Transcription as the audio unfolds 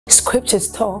Scriptures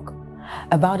talk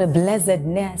about a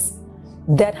blessedness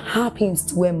that happens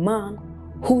to a man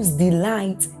whose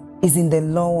delight is in the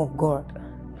law of God.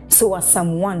 So as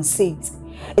Psalm 1 says,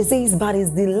 it says, but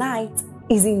his delight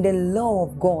is in the law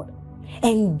of God,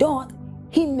 and doth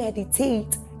he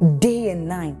meditate day and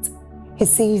night. He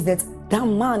says that that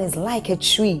man is like a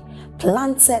tree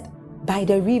planted by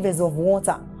the rivers of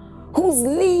water, whose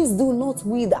leaves do not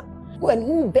wither, and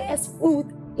who bears fruit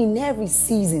in every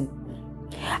season.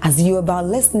 As you're about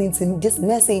listening to this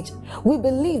message, we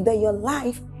believe that your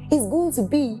life is going to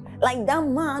be like that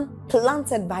man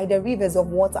planted by the rivers of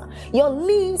water. Your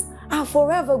leaves are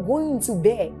forever going to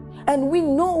bear. And we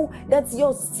know that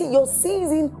your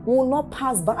season will not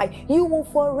pass by. You will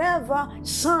forever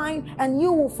shine and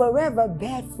you will forever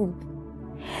bear fruit.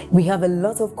 We have a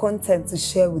lot of content to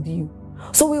share with you.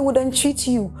 So we would entreat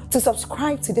you to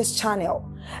subscribe to this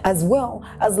channel, as well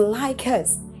as like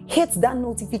us. Hit that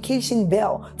notification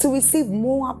bell to receive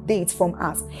more updates from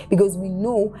us, because we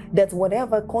know that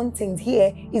whatever content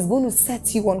here is going to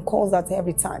set you on course at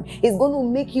every time. It's going to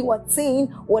make you attain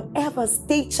whatever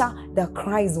stature that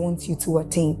Christ wants you to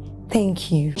attain. Thank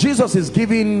you. Jesus is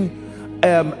giving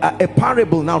a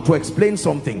parable now to explain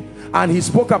something, and he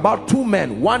spoke about two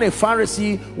men, one a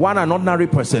Pharisee, one an ordinary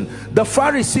person. The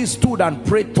Pharisee stood and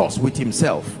prayed thus with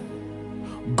himself: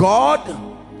 God,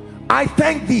 I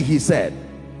thank thee, he said,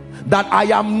 that I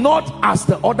am not as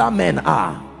the other men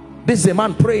are. This is a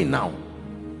man praying now.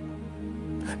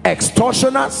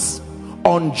 Extortioners,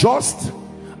 unjust,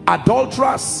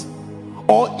 adulterers,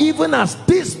 or even as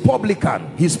this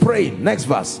publican. He's praying. Next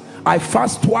verse: I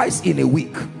fast twice in a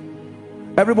week.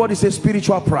 Everybody say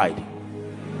spiritual pride.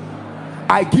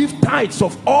 I give tithes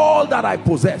of all that I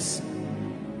possess.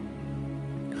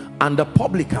 And the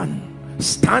publican,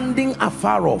 standing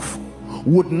afar off,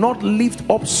 would not lift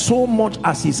up so much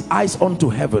as his eyes unto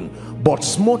heaven, but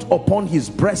smote upon his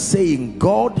breast, saying,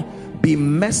 God, be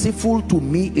merciful to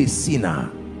me, a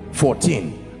sinner.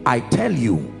 14. I tell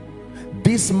you,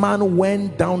 this man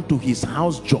went down to his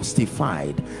house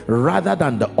justified rather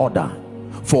than the other.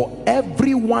 For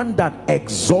everyone that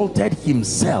exalted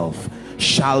himself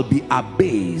shall be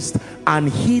abased, and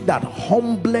he that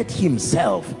humbled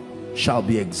himself shall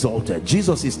be exalted.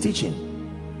 Jesus is teaching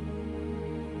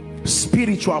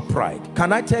spiritual pride.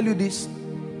 Can I tell you this?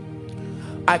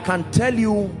 I can tell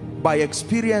you by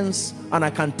experience, and I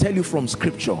can tell you from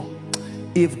scripture,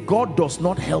 if God does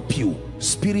not help you,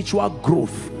 spiritual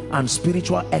growth and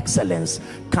spiritual excellence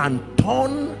can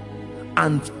turn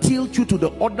and tilt you to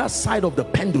the other side of the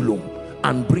pendulum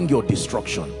and bring your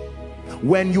destruction.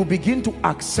 When you begin to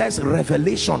access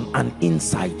revelation and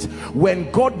insight,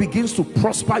 when God begins to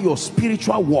prosper your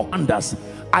spiritual walk,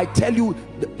 I tell you,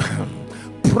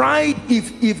 pride,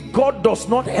 if God does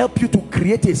not help you to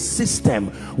create a system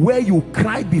where you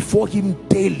cry before him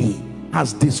daily,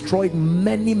 has destroyed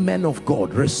many men of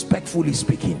God, respectfully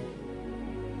speaking.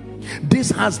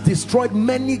 This has destroyed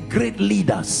many great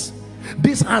leaders.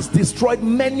 This has destroyed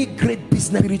many great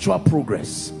business, spiritual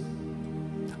progress.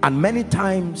 And many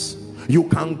times you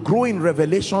can grow in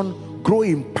revelation, grow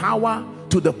in power,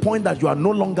 to the point that you are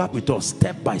no longer with us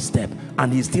step by step,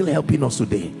 and he's still helping us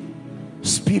today.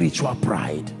 Spiritual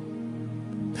pride.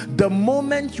 The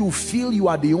moment you feel you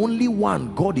are the only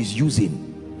one God is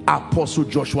using, Apostle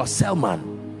Joshua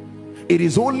Selman, it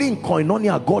is only in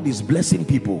Koinonia God is blessing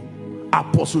people.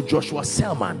 Apostle Joshua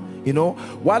Selman. You know,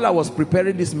 while I was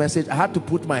preparing this message, I had to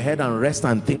put my head and rest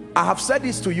and think. I have said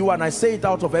this to you, and I say it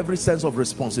out of every sense of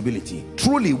responsibility,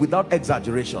 truly, without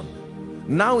exaggeration.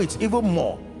 Now it's even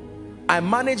more. I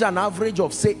manage an average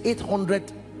of, say,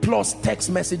 800 plus text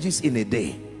messages in a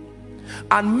day,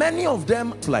 and many of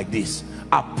them like this: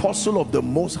 Apostle of the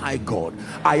Most High God,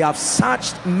 I have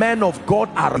searched men of God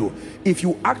are you. If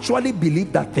you actually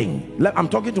believe that thing, I'm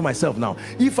talking to myself now,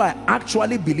 if I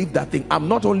actually believe that thing, I'm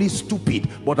not only stupid,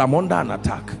 but I'm under an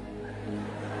attack.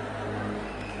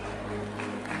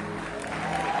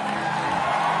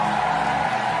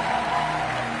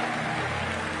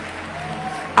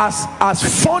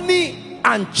 As funny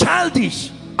and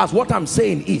childish as what I'm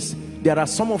saying is, there are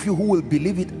some of you who will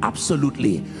believe it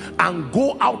absolutely and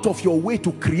go out of your way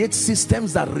to create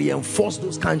systems that reinforce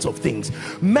those kinds of things.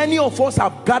 Many of us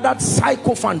have gathered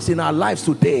sycophants in our lives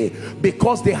today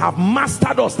because they have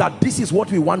mastered us, that this is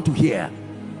what we want to hear.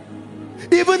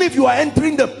 Even if you are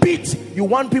entering the pit, you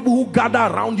want people who gather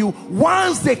around you.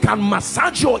 Once they can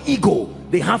massage your ego,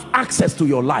 they have access to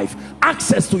your life,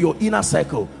 access to your inner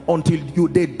circle, until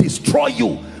they destroy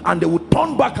you, and they will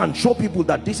turn back and show people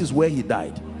that this is where he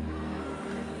died.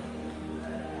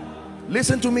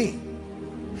 Listen to me.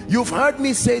 You've heard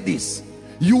me say this.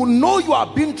 You know you are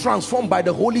being transformed by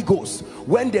the Holy Ghost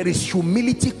when there is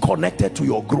humility connected to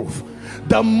your growth.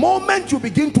 The moment you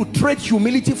begin to trade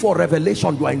humility for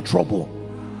revelation, you are in trouble.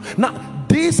 Now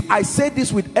this, I say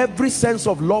this with every sense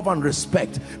of love and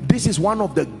respect, this is one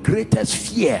of the greatest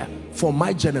fear for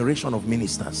my generation of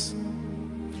ministers.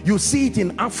 You see it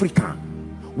in Africa.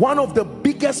 One of the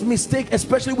biggest mistakes,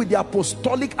 especially with the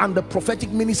apostolic and the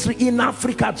prophetic ministry in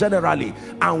Africa generally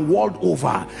and world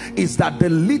over, is that the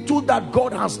little that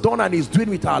God has done and is doing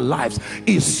with our lives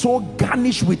is so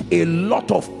garnished with a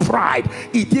lot of pride.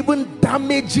 It even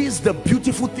damages the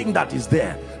beautiful thing that is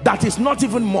there, that is not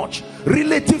even much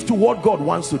relative to what God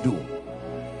wants to do.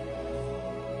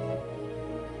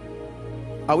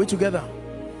 Are we together?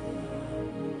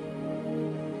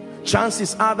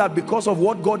 Chances are that because of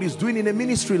what God is doing in a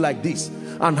ministry like this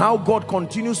and how God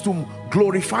continues to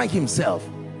glorify himself,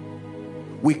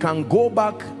 we can go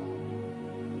back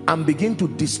and begin to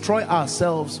destroy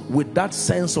ourselves with that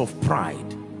sense of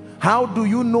pride. How do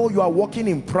you know you are walking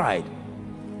in pride?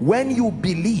 When you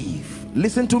believe,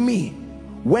 listen to me,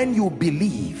 when you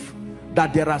believe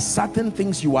that there are certain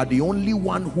things you are the only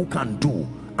one who can do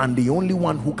and the only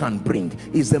one who can bring,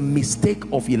 is a mistake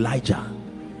of Elijah.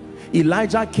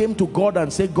 Elijah came to God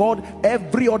and said, God,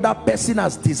 every other person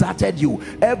has deserted you.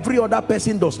 Every other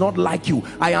person does not like you.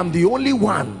 I am the only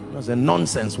one. That's a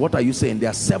nonsense. What are you saying? There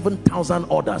are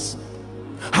 7,000 others.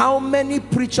 How many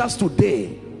preachers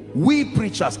today, we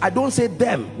preachers, I don't say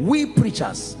them, we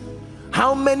preachers,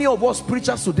 how many of us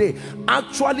preachers today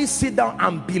actually sit down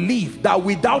and believe that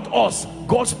without us,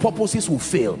 God's purposes will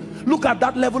fail? Look at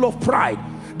that level of pride.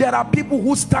 There are people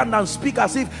who stand and speak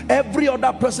as if every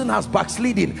other person has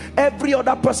backslidden. Every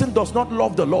other person does not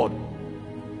love the Lord.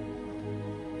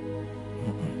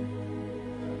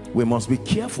 We must be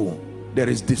careful. There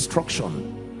is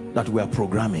destruction that we are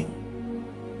programming.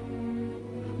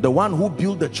 The one who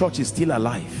built the church is still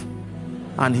alive,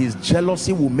 and his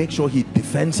jealousy will make sure he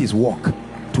defends his work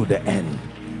to the end.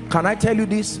 Can I tell you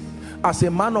this? As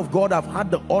a man of God, I've had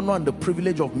the honor and the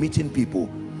privilege of meeting people,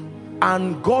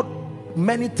 and God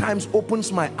many times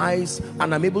opens my eyes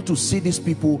and I'm able to see these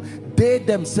people. They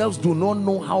themselves do not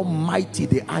know how mighty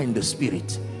they are in the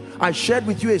spirit. I shared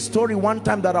with you a story one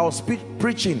time that I was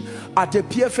preaching at a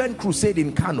PFN crusade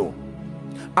in Kano,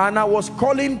 and I was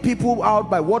calling people out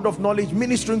by word of knowledge,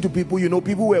 ministering to people. You know,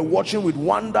 people were watching with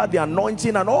wonder, the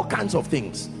anointing and all kinds of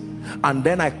things. And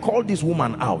then I called this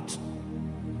woman out,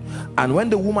 and when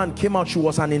the woman came out, she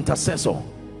was an intercessor,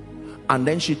 and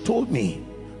then she told me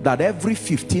that every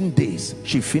 15 days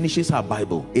she finishes her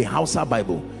Bible, a Hausa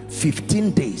Bible,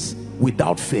 15 days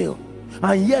without fail.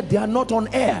 And yet they are not on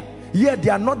air. Yet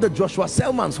they are not the Joshua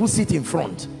Selmans who sit in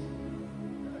front.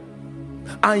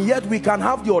 And yet we can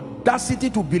have the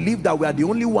audacity to believe that we are the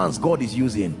only ones God is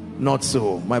using. Not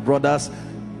so, my brothers.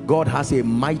 God has a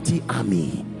mighty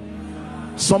army.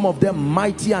 Some of them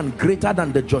mighty and greater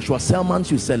than the Joshua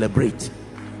Selmans you celebrate.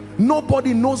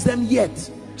 Nobody knows them yet.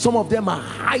 Some of them are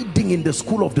hiding in the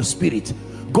school of the spirit.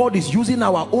 God is using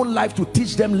our own life to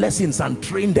teach them lessons and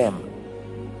train them.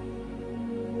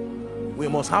 We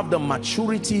must have the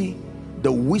maturity,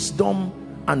 the wisdom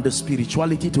and the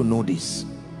spirituality to know this.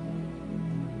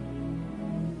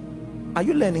 Are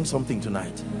you learning something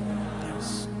tonight?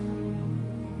 Yes.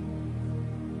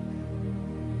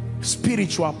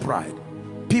 Spiritual pride.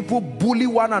 People bully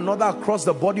one another across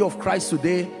the body of Christ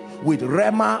today with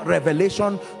rhema,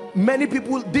 revelation. Many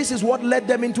people, this is what led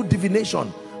them into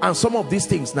divination and some of these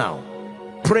things now.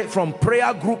 From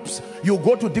prayer groups, you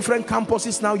go to different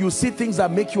campuses now, you see things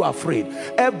that make you afraid.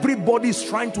 Everybody is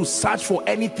trying to search for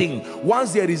anything.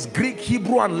 Once there is Greek,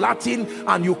 Hebrew and Latin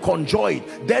and you conjure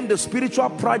it, then the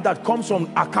spiritual pride that comes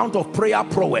from account of prayer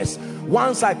prowess.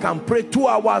 Once I can pray 2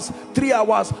 hours, 3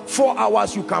 hours, 4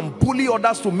 hours, you can bully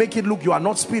others to make it look you are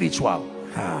not spiritual.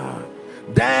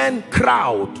 Then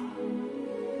crowd.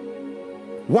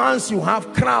 Once you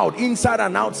have crowd inside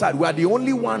and outside, we are the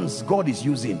only ones God is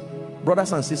using.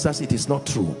 Brothers and sisters, it is not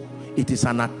true. It is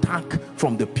an attack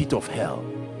from the pit of hell.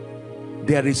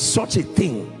 There is such a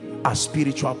thing as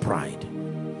spiritual pride.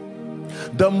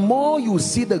 The more you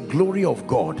see the glory of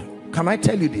God, can I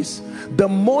tell you this? The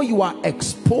more you are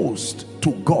exposed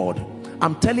to God,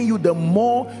 I'm telling you, the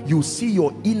more you see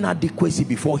your inadequacy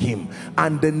before him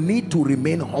and the need to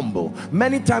remain humble.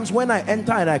 Many times when I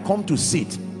enter and I come to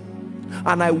sit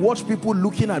and I watch people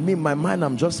looking at me, in my mind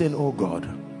I'm just saying, oh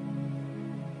God.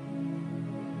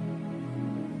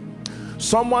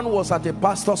 Someone was at a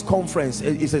pastor's conference.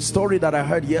 It's a story that I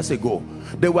heard years ago.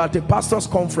 They were at a pastor's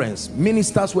conference.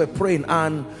 Ministers were praying,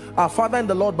 and our father in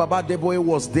the Lord, Baba Deboe,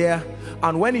 was there.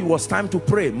 And when it was time to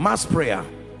pray, mass prayer,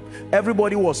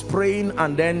 everybody was praying,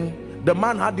 and then The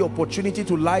man had the opportunity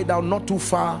to lie down not too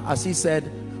far, as he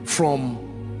said, from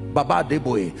Baba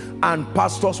Adeboye, and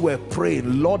pastors were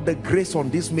praying, Lord, the grace on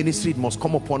this ministry must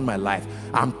come upon my life.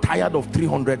 I'm tired of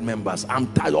 300 members.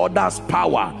 I'm tired. Others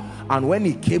power. And when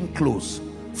he came close,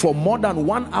 for more than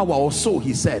 1 hour or so,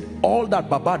 he said, all that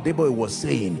Baba Adeboye was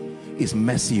saying is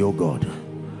mercy, oh God,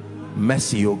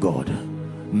 mercy, oh God,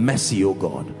 mercy, oh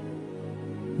God.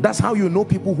 That's how you know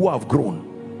people who have grown.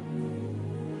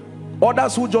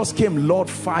 Others who just came, Lord,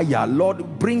 fire,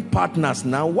 Lord, bring partners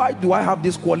now. Why do I have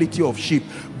this quality of sheep?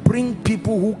 Bring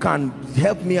people who can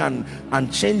help me and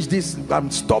change this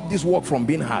and stop this work from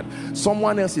being hard.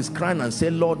 Someone else is crying and say,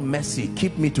 Lord, mercy,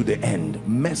 keep me to the end.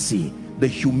 Mercy, the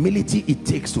humility it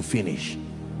takes to finish.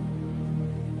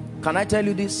 Can I tell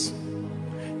you this?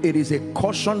 It is a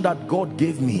caution that God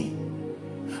gave me,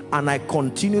 and I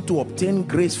continue to obtain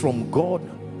grace from God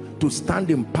to stand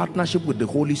in partnership with the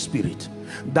Holy Spirit,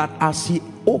 that as he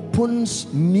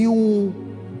opens new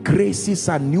graces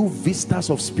and new vistas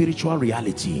of spiritual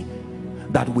reality,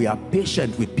 that we are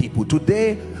patient with people.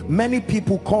 Today many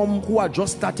people come who are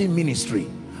just starting ministry,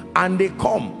 and they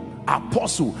come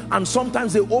apostle, and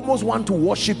sometimes they almost want to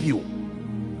worship you.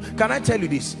 Can I tell you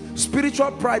this?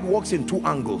 Spiritual pride works in two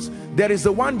angles. There is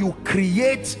the one you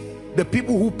create, the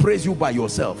people who praise you by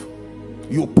yourself.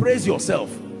 You praise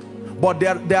yourself. But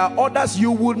there are others,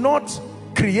 you will not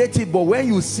create it, but when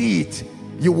you see it,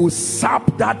 you will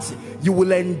sap that, you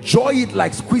will enjoy it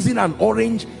like squeezing an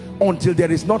orange until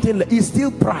there is nothing left. It's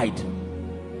still pride.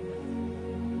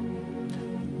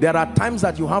 There are times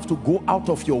that you have to go out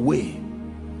of your way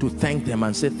to thank them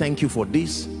and say, thank you for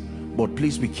this, but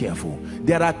please be careful.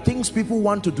 There are things people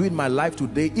want to do in my life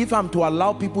today. If I'm to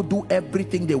allow people do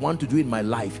everything they want to do in my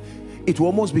life, it will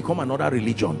almost become another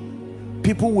religion.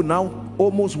 People will now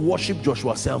almost worship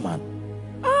Joshua Selman.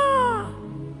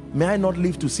 May I not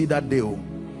live to see that day, oh.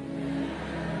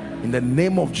 In the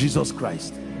name of Jesus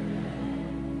Christ.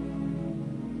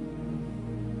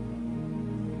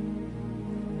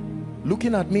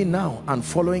 Looking at me now and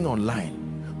following online,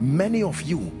 many of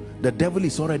you, the devil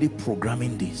is already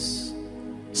programming this.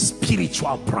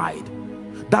 Spiritual pride.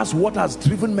 That's what has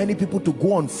driven many people to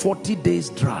go on 40 days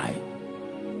dry,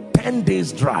 10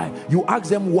 days dry. You ask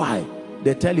them why,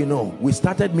 they tell you, no, we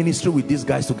started ministry with these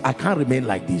guys, so I can't remain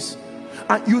like this.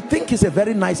 And you think it's a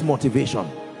very nice motivation.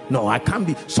 No, I can't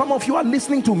be. Some of you are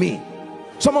listening to me.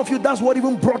 Some of you, that's what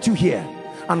even brought you here.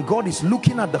 And God is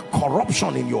looking at the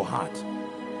corruption in your heart.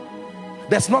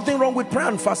 There's nothing wrong with prayer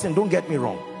and fasting, don't get me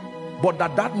wrong. But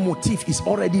that motive is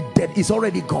already dead, it's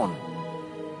already gone.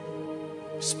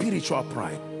 Spiritual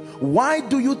pride. Why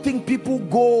do you think people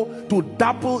go to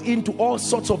dabble into all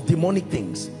sorts of demonic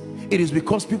things? It is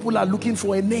because people are looking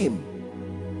for a name.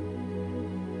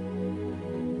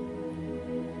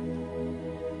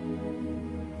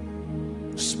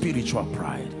 Spiritual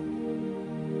pride.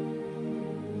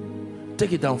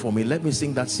 Take it down for me. Let me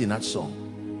sing that Sinach song.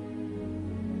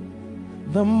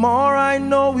 The more I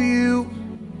know you,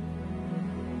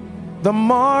 the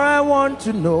more I want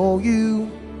to know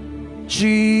you,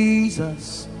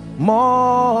 Jesus.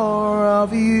 More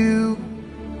of you.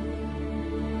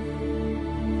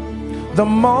 The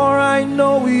more I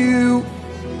know you,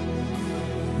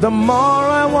 the more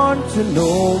I want to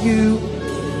know you,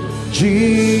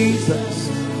 Jesus.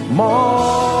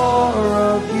 More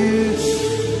of you.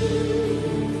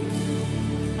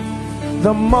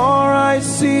 The more I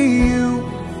see you,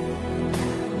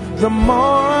 the more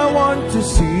I want to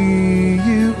see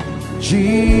you,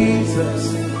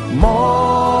 Jesus.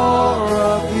 More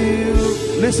of you.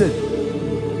 Listen,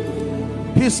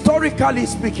 historically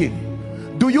speaking,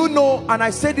 do you know, and I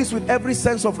say this with every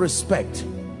sense of respect,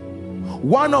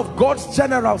 one of God's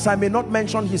generals, I may not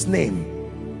mention his name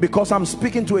because I'm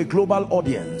speaking to a global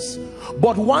audience,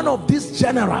 but one of these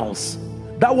generals,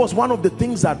 that was one of the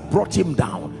things that brought him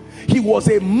down. He was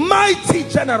a mighty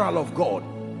general of God,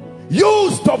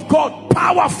 used of God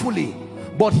powerfully,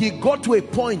 but he got to a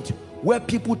point where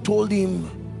people told him,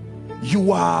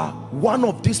 you are one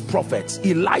of these prophets,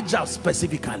 Elijah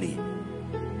specifically.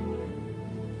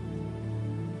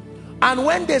 And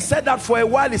when they said that for a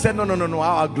while, he said, no,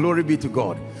 our glory be to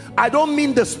God. I don't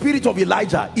mean the spirit of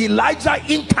Elijah, Elijah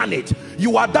incarnate.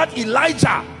 You are that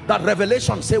Elijah that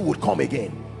Revelation say would come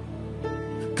again.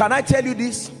 Can I tell you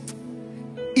this?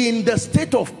 In the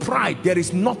state of pride, there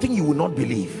is nothing you will not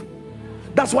believe.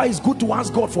 That's why it's good to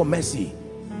ask God for mercy.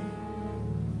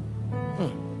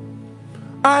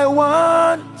 I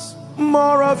want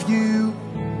more of you.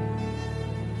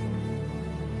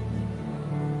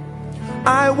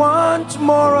 I want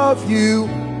more of you,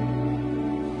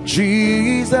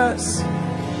 Jesus.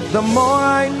 The more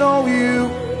I know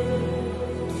you,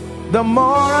 the more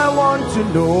I want to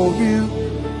know you,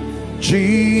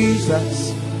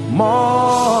 Jesus, more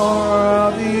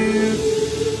of you.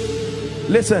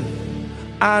 Listen,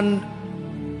 and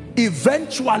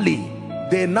eventually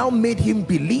they now made him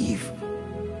believe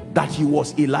that he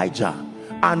was Elijah,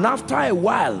 and after a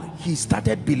while he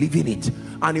started believing it,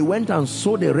 and he went and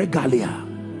sowed a regalia.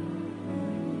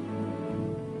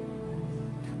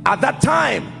 At that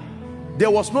time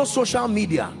there was no social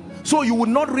media, so you would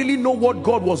not really know what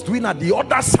God was doing at the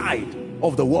other side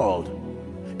of the world.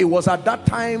 It was at that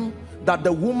time that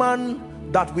the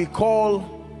woman that we call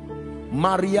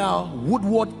Maria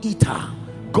Woodward Eater,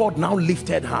 God now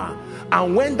lifted her.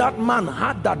 And when that man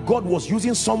heard that God was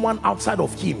using someone outside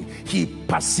of him, he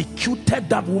persecuted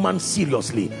that woman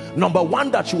seriously. Number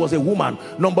one, that she was a woman.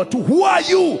 Number two, who are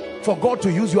you for God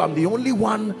to use you? I'm the only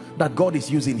one that God is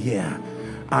using here.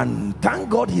 And thank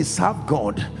God he served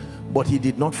God, but he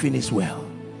did not finish well.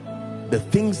 The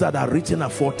things that are written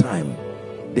aforetime,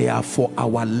 they are for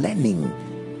our learning,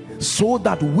 so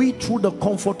that we, through the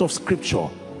comfort of scripture,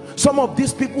 some of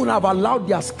these people have allowed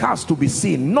their scars to be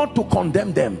seen, not to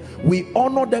condemn them. We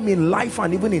honor them in life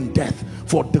and even in death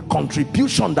for the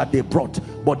contribution that they brought,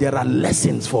 but there are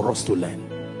lessons for us to learn.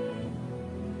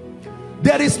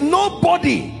 There is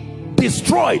nobody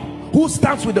destroyed who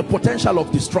stands with the potential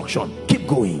of destruction. Keep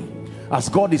going. As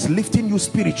God is lifting you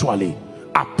spiritually,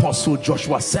 Apostle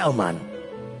Joshua Selman.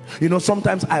 You know,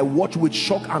 sometimes I watch with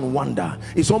shock and wonder.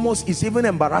 It's even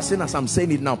embarrassing as I'm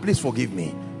saying it now. Please forgive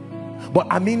me. But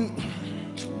I mean,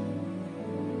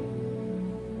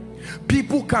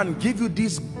 people can give you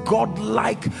this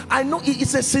godlike, I know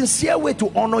it's a sincere way to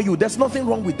honor you, there's nothing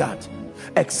wrong with that,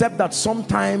 except that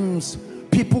sometimes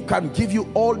people can give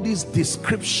you all this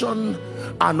description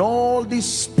and all this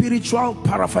spiritual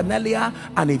paraphernalia,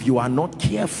 and if you are not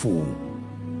careful,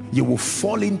 you will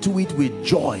fall into it with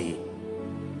joy.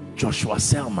 Joshua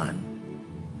Selman.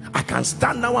 I can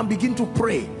stand now and begin to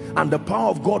pray, and the power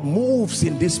of God moves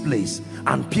in this place,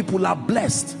 and people are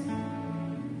blessed.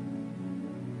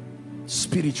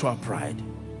 Spiritual pride.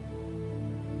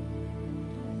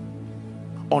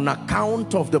 On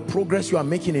account of the progress you are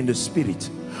making in the spirit,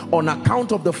 on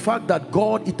account of the fact that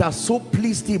God, it has so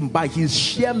pleased him by his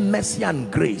sheer mercy and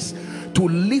grace to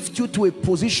lift you to a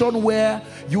position where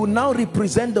you now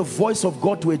represent the voice of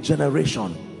God to a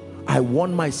generation. I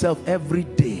warn myself every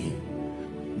day,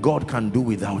 God can do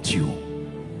without you.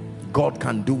 God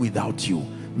can do without you.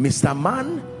 Mr.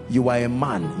 Man, you are a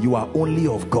man. You are only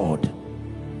of God.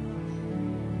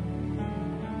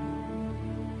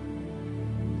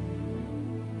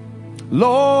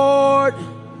 Lord,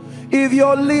 if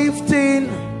you're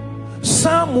lifting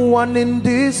someone in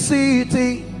this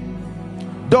city,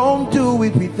 don't do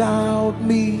it without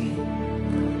me.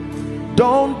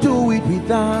 Don't do it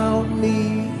without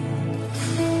me.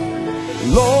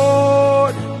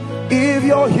 Lord, if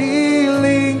you're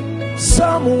healing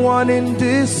someone in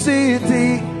this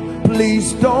city,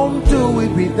 please don't do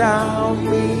it without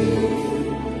me.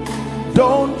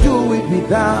 Don't do it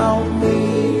without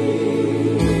me.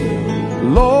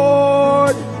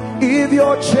 Lord, if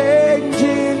you're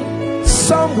changing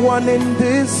someone in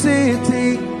this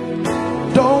city,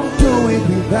 don't do it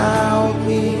without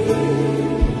me.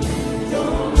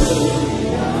 Don't do it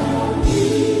without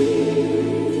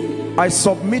me. I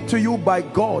submit to you by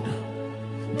God,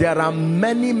 there are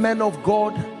many men of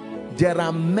God, there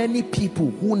are many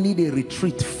people who need a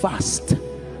retreat fast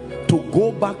to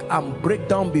go back and break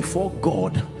down before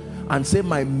God and say,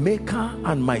 my maker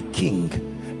and my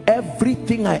king,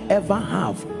 everything I ever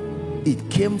have, it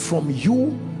came from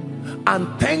you. And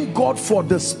thank God for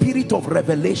the spirit of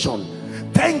revelation.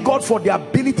 Thank God for the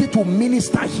ability to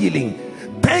minister healing.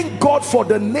 Thank God for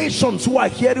the nations who are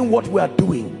hearing what we are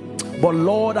doing. But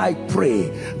Lord, I pray,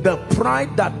 the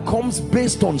pride that comes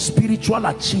based on spiritual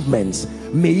achievements,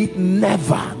 may it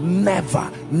never,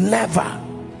 never, never.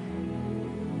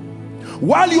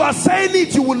 While you are saying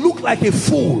it, you will look like a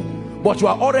fool, but you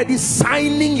are already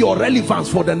signing your relevance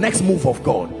for the next move of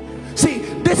God. See,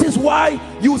 this is why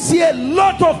you see a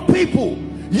lot of people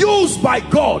used by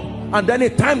God, and then a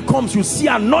time comes you see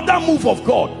another move of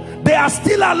God. They are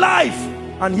still alive,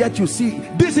 and yet you see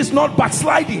this is not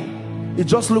backsliding. It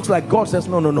just looks like God says,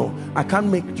 no, no, no, I can't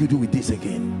make you do with this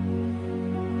again.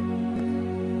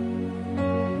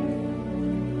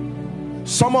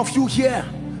 Some of you here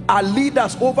are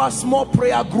leaders over small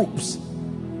prayer groups.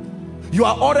 You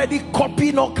are already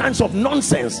copying all kinds of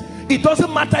nonsense. It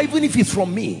doesn't matter even if it's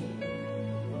from me.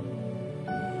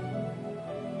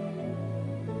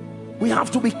 We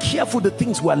have to be careful the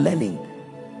things we are learning.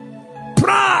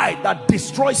 Pride that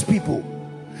destroys people.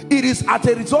 It is as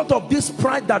a result of this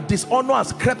pride that dishonor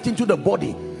has crept into the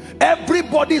body.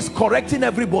 Everybody is correcting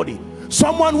everybody.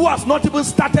 Someone who has not even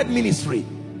started ministry,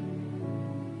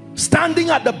 standing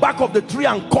at the back of the tree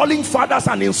and calling fathers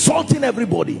and insulting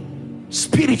everybody.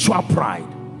 Spiritual pride.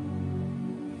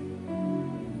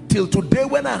 Till today,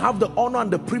 when I have the honor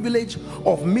and the privilege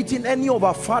of meeting any of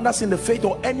our fathers in the faith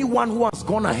or anyone who has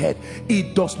gone ahead,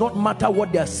 it does not matter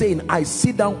what they are saying. I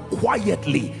sit down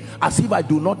quietly as if I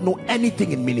do not know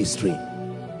anything in ministry.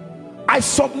 I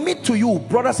submit to you,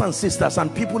 brothers and sisters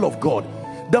and people of God,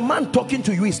 the man talking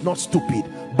to you is not stupid.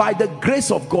 By the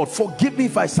grace of God, forgive me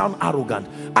if I sound arrogant,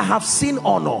 I have seen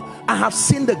honor, I have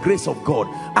seen the grace of God,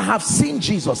 I have seen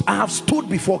Jesus, I have stood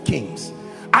before kings.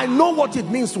 I know what it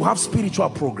means to have spiritual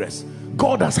progress.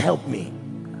 God has helped me.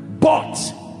 But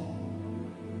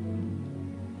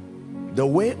the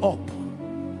way up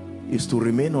is to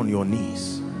remain on your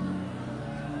knees.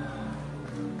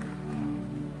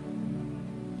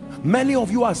 Many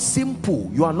of you are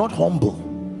simple, you are not humble.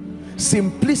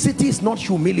 Simplicity is not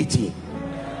humility.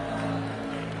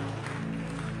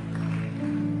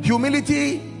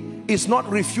 Humility is not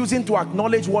refusing to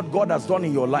acknowledge what God has done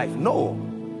in your life. No,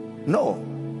 no.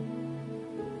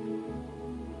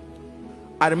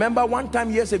 I remember one time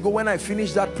years ago when I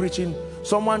finished that preaching,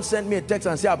 someone sent me a text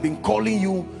and said, I've been calling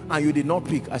you and you did not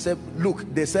pick. I said, look,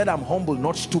 they said I'm humble,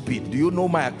 not stupid. Do you know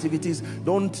my activities?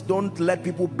 Don't let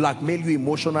people blackmail you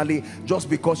emotionally just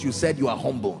because you said you are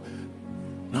humble.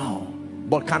 No.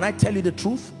 But can I tell you the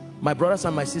truth? My brothers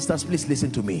and my sisters, please listen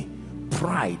to me.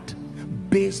 Pride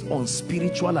based on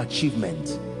spiritual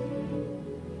achievement,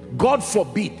 God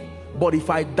forbid, but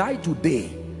if I die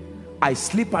today, I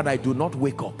sleep and I do not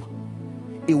wake up,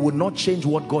 it will not change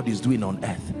what God is doing on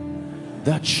earth.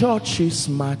 The church is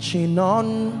marching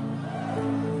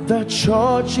on. The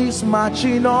church is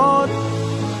marching on.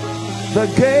 The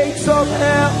gates of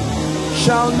hell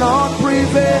shall not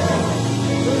prevail.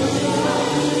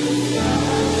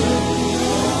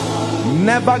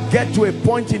 Never get to a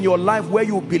point in your life where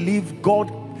you believe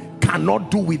God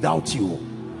cannot do without you.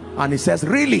 And he says,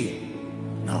 really?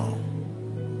 No.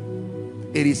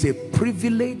 It is a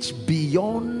privilege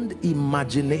beyond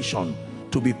imagination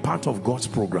to be part of God's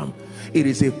program. It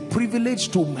is a privilege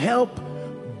to help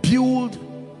build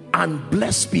and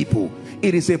bless people.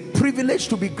 It is a privilege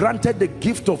to be granted the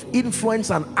gift of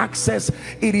influence and access.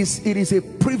 It is a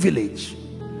privilege.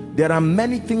 There are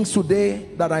many things today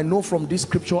that I know from this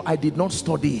scripture. I did not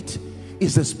study it.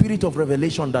 It's the spirit of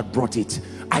revelation that brought it.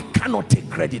 I cannot take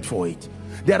credit for it.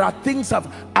 There are things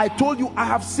I told you, I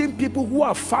have seen people who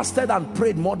have fasted and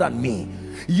prayed more than me.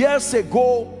 Years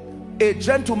ago, a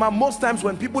gentleman, most times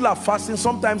when people are fasting,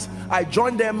 sometimes I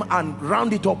join them and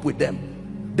round it up with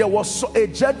them. There was a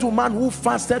gentleman who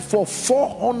fasted for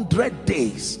 400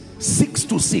 days, 6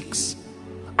 to 6.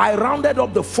 I rounded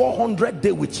up the 400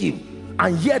 day with him,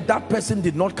 and yet that person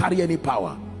did not carry any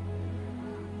power.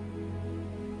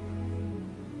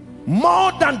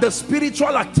 More than the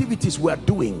spiritual activities we are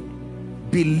doing,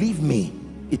 believe me,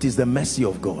 it is the mercy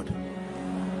of God.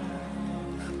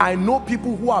 I know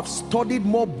people who have studied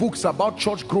more books about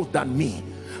church growth than me.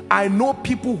 I know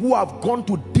people who have gone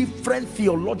to different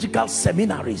theological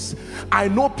seminaries. I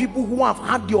know people who have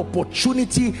had the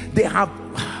opportunity. They have.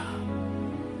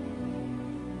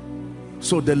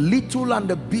 So the little and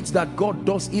the bits that God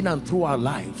does in and through our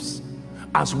lives,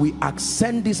 as we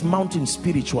ascend this mountain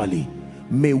spiritually,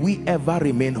 may we ever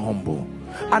remain humble.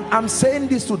 And I'm saying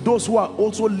this to those who are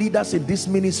also leaders in this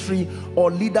ministry or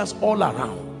leaders all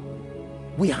around.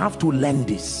 We have to learn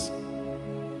this.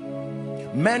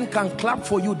 Men can clap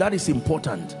for you, that is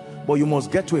important, but you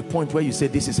must get to a point where you say,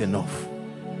 this is enough.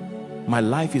 My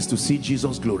life is to see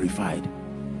Jesus glorified.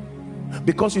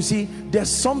 Because you see, there's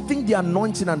something the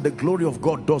anointing and the glory of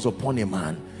God does upon a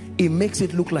man. It makes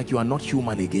it look like you are not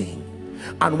human again.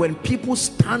 And when people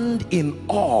stand in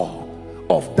awe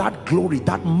of that glory,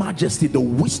 that majesty, the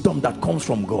wisdom that comes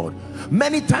from God,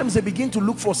 many times they begin to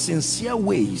look for sincere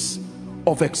ways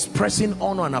of expressing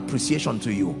honor and appreciation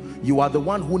to you. You are the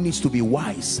one who needs to be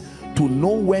wise to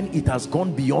know when it has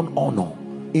gone beyond honor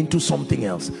into something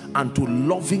else, and to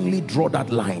lovingly draw that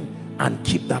line and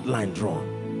keep that line drawn.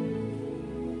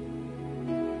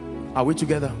 Are we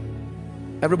together?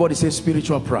 Everybody say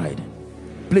spiritual pride.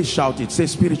 Please shout it. Say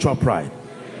spiritual pride.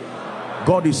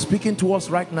 God is speaking to us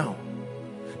right now.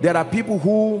 There are people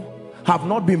who have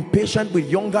not been patient with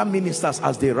younger ministers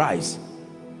as they rise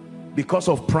because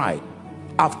of pride.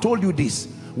 I've told you this,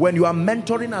 when you are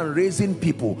mentoring and raising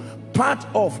people, part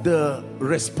of the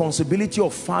responsibility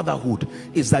of fatherhood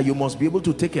is that you must be able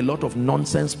to take a lot of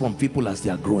nonsense from people as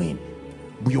they are growing.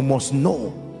 You must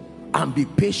know and be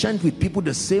patient with people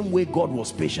the same way God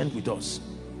was patient with us.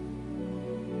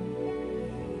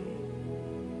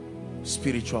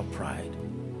 Spiritual pride.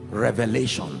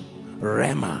 Revelation,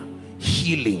 rhema,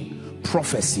 healing,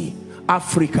 prophecy.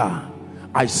 Africa,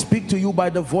 I speak to you by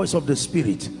the voice of the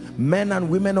Spirit. Men and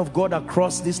women of God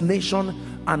across this nation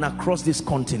and across this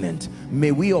continent,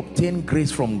 may we obtain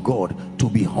grace from God to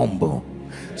be humble.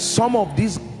 Some of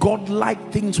these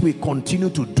godlike things we continue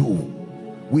to do,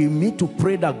 we need to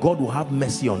pray that God will have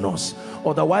mercy on us.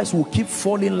 Otherwise we'll keep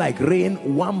falling like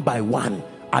rain one by one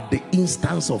at the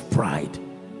instance of pride.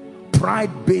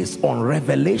 Pride based on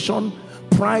revelation,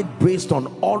 pride based on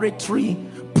oratory,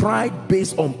 pride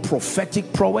based on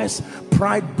prophetic prowess,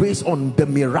 pride based on the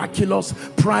miraculous,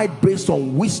 pride based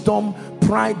on wisdom,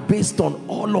 pride based on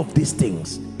all of these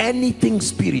things. Anything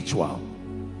spiritual.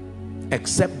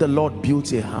 Except the Lord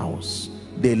builds a house,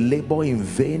 they labor in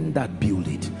vain that build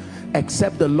it.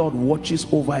 Except the Lord watches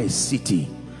over a city,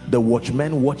 the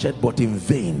watchman watcheth but in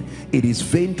vain. It is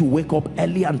vain to wake up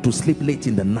early and to sleep late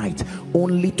in the night,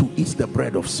 only to eat the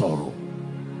bread of sorrow.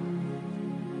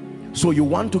 So you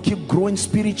want to keep growing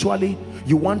spiritually,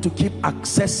 you want to keep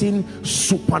accessing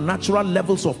supernatural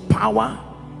levels of power,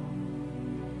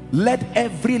 let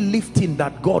every lifting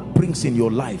that God brings in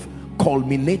your life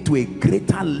culminate to a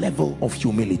greater level of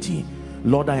humility.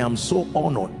 Lord, I am so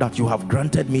honored that you have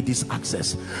granted me this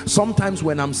access. Sometimes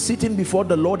when I'm sitting before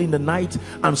the Lord in the night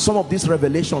and some of these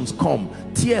revelations come,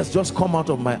 tears just come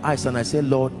out of my eyes and I say,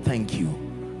 Lord, thank you,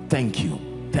 thank you,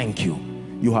 thank you.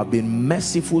 You have been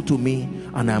merciful to me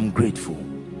and I'm grateful.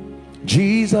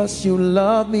 Jesus, you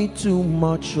love me too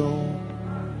much, oh,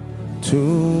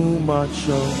 too much,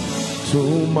 oh,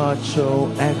 too much,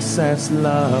 oh, excess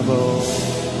love,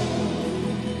 oh.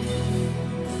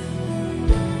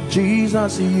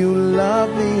 Jesus, you love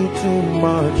me too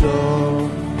much, oh,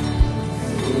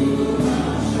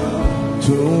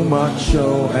 too much,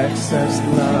 oh, excess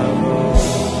love, oh.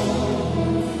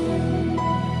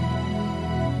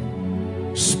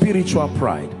 Spiritual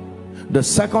pride. The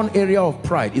second area of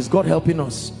pride, is God helping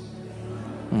us?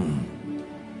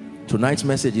 Tonight's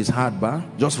message is hard, but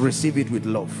just receive it with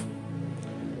love.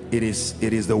 It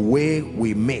is the way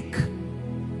we make.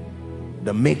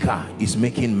 The maker is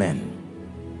making men.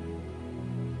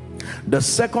 The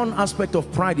second aspect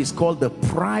of pride is called the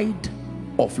pride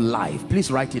of life.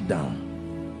 Please write it down.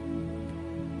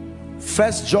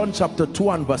 1 John chapter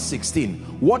 2 and verse 16.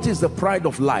 What is the pride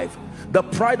of life? The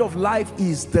pride of life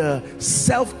is the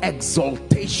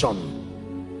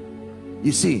self-exaltation.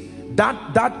 You see,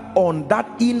 that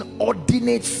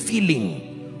inordinate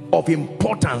feeling of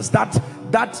importance, that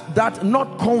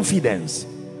not confidence,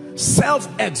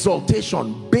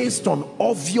 self-exaltation based on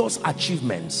obvious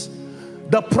achievements.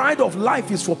 The pride of life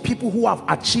is for people who have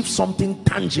achieved something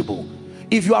tangible.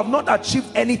 If you have not achieved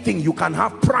anything, you can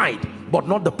have pride, but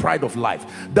not the pride of life.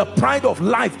 The pride of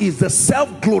life is the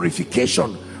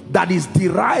self-glorification that is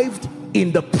derived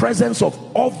in the presence of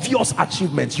obvious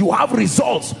achievements. You have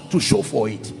results to show for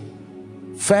it.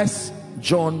 1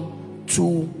 John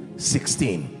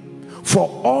 2:16. For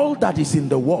all that is in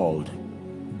the world,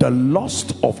 the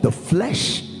lust of the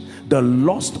flesh, the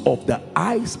lust of the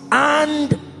eyes,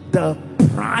 and the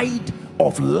pride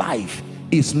of life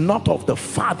is not of the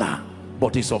Father,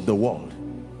 but is of the world.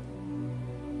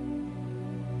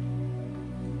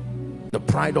 The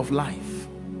pride of life.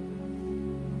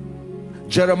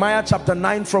 Jeremiah chapter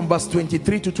 9 from verse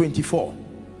 23 to 24.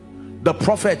 The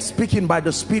prophet, speaking by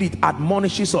the Spirit,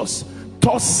 admonishes us.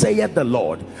 Thus saith the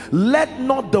Lord, let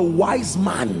not the wise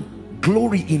man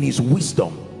glory in his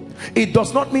wisdom. It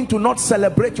does not mean to not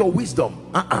celebrate your wisdom.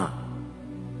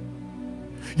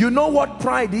 You know what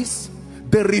pride is?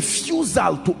 The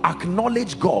refusal to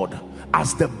acknowledge God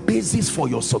as the basis for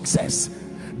your success.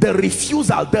 The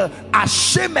refusal, the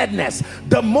ashamedness,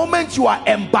 the moment you are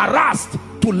embarrassed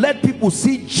to let people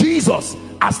see Jesus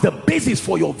as the basis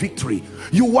for your victory.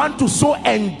 You want to so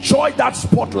enjoy that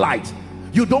spotlight.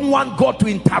 You don't want God to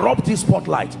interrupt this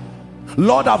spotlight.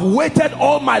 Lord, I've waited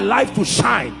all my life to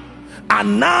shine,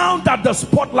 and now that the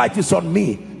spotlight is on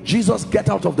me, Jesus, get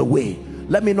out of the way.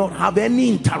 Let me not have any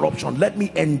interruption. Let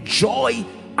me enjoy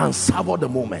and savor the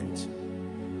moment.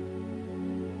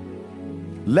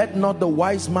 Let not the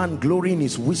wise man glory in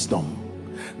his wisdom,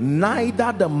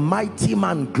 neither the mighty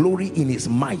man glory in his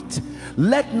might.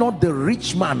 Let not the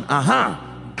rich man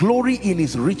glory in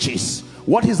his riches.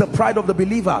 What is the pride of the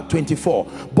believer? 24.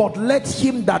 But let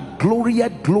him that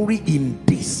glorieth glory in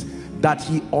this, that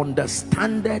he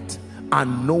understandeth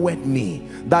and knoweth me,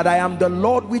 that I am the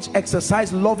Lord which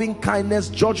exercise loving kindness,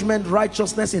 judgment,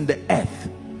 righteousness in the earth.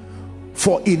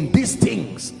 For in these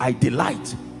things I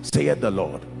delight, saith the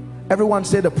Lord. Everyone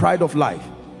say the pride of life.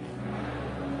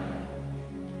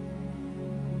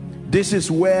 This is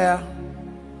where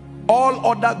all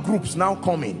other groups now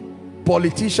coming,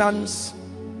 politicians,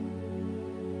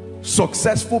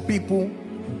 successful people,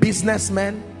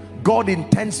 businessmen. God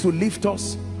intends to lift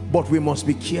us, but we must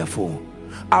be careful.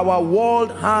 Our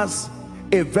world has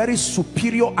a very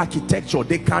superior architecture.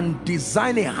 They can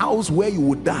design a house where you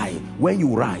would die when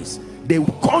you rise. They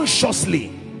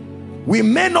consciously, we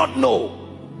may not know,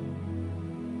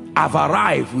 I've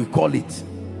arrived, we call it.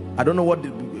 I don't know what,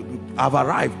 I've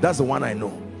arrived, that's the one I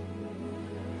know.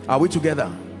 Are we together?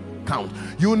 Count.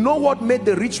 You know what made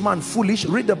the rich man foolish?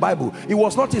 Read the Bible. It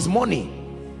was not his money.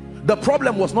 The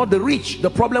problem was not the rich, the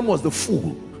problem was the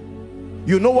fool.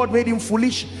 You know what made him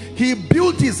foolish? He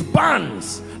built his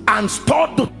barns and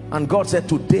stored the, and God said,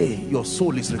 today your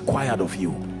soul is required of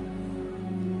you.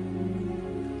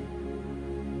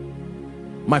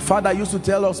 My father used to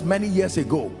tell us many years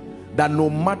ago that no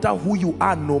matter who you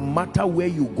are, no matter where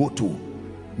you go to,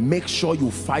 make sure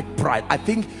you fight pride. I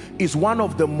think it's one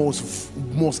of the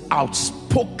most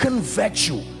outspoken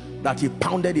virtue that he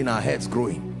pounded in our heads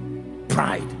growing.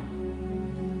 Pride.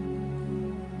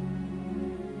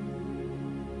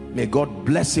 May God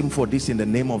bless him for this in the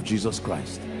name of Jesus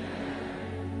Christ.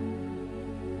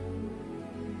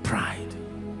 Pride.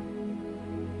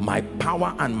 My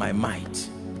power and my might.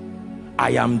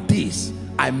 I am this.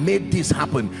 I made this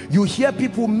happen. You hear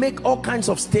people make all kinds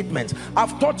of statements.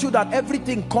 I've taught you that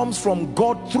everything comes from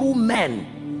God through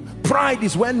men. Pride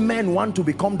is when men want to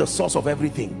become the source of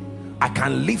everything. I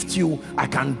can lift you, I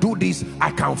can do this,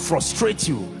 I can frustrate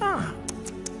you.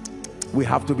 We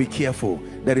have to be careful.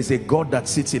 There is a God that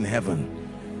sits in heaven,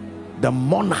 the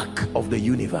monarch of the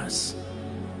universe.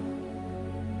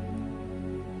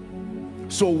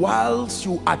 So whilst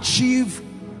you achieve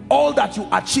all that you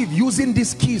achieve using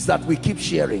these keys that we keep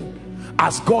sharing,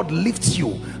 as God lifts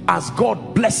you, as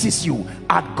God blesses you,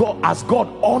 as God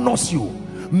honors you,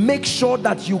 make sure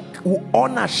that you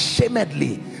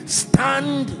unashamedly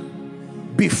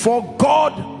stand before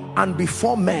God and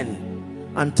before men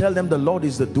and tell them the Lord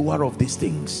is the doer of these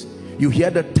things. You hear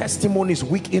the testimonies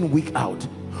week in, week out,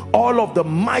 all of the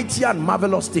mighty and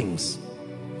marvelous things.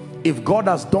 If God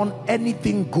has done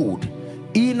anything good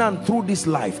in and through this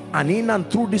life, and in and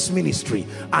through this ministry,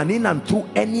 and in and through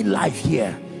any life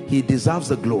here, he deserves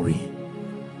the glory.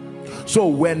 So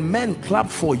when men clap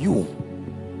for you,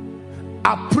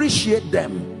 appreciate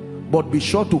them, but be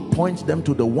sure to point them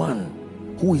to the one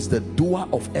who is the doer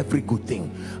of every good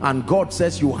thing. And God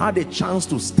says, you had a chance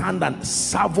to stand and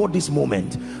savor this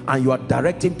moment, and you are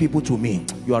directing people to me.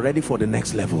 You are ready for the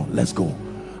next level. Let's go.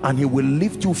 And he will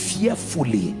lift you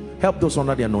fearfully. Help those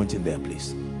under the anointing there,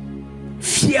 please.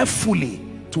 Fearfully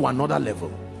to another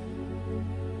level.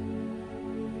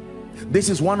 This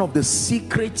is one of the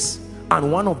secrets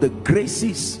and one of the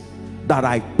graces that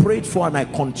I prayed for and I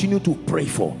continue to pray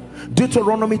for.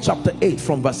 Deuteronomy chapter 8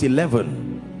 from verse 11.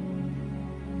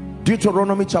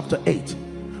 Deuteronomy chapter 8.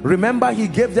 Remember, he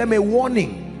gave them a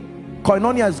warning.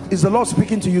 Koinonia, is the Lord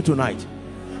speaking to you tonight?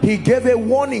 He gave a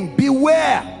warning.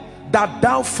 Beware that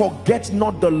thou forget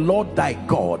not the Lord thy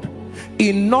God,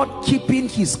 in not keeping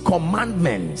his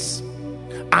commandments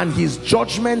and his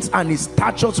judgments and his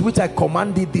statutes which I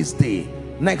command thee this day.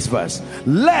 Next verse.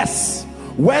 Lest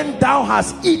when thou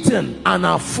hast eaten and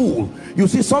are full. You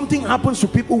see, something happens to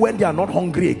people when they are not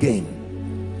hungry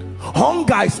again.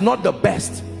 Hunger is not the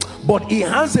best, but it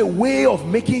has a way of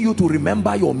making you to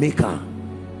remember your maker.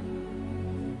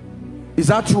 Is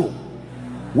that true?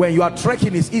 When you are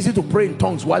trekking, it's easy to pray in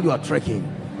tongues while you are trekking.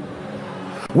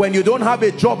 When you don't have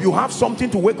a job, you have something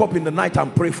to wake up in the night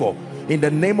and pray for. In the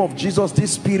name of Jesus,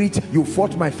 this spirit, you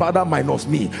fought my father minus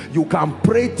me. You can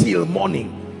pray till morning.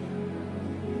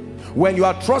 When you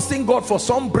are trusting God for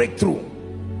some breakthrough,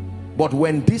 but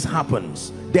when this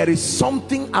happens, there is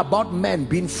something about men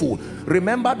being full.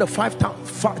 Remember the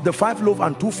five loaves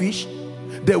and 2 fish?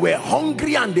 They were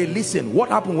hungry and they listened. What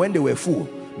happened when they were full?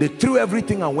 They threw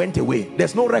everything and went away.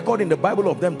 There's no record in the Bible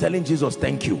of them telling Jesus,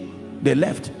 thank you. They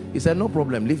left. He said, no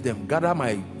problem, leave them. Gather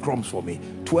my crumbs for me.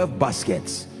 12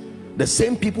 baskets. The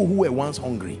same people who were once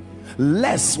hungry.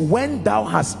 Lest when thou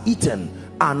hast eaten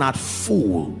and art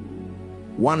full,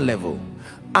 one level,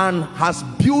 and hast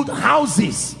built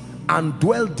houses and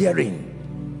dwelt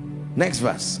therein. Next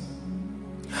verse.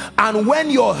 And when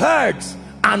your herds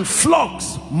and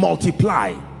flocks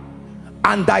multiply,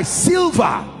 and thy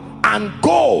silver and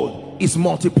gold is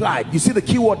multiplied. You see the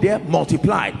key word there?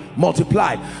 Multiplied.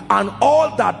 Multiplied. And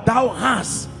all that thou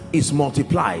hast is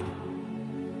multiplied.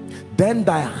 Then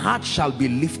thy heart shall be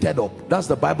lifted up. That's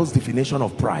the Bible's definition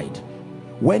of pride.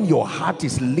 When your heart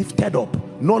is lifted up,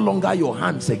 no longer your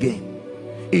hands again.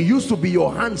 It used to be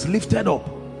your hands lifted up,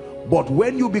 But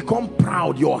when you become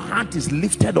proud, your heart is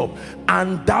lifted up,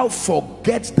 and thou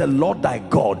forget the Lord thy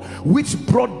God, which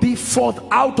brought thee forth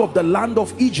out of the land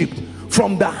of Egypt,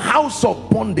 from the house of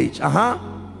bondage,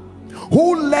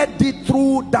 who led thee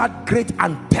through that great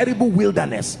and terrible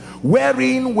wilderness,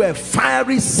 wherein were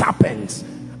fiery serpents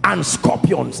and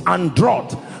scorpions and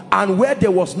drought, and where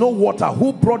there was no water,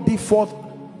 who brought thee forth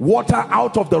water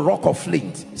out of the rock of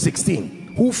flint.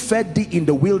 16. Who fed thee in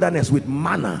the wilderness with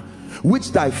manna,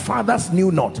 which thy fathers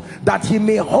knew not, that he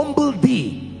may humble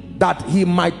thee, that he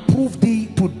might prove thee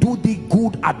to do thee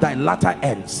good at thy latter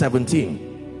end. 17.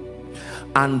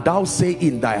 And thou say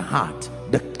in thy heart,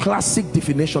 the classic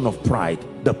definition of pride,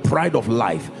 the pride of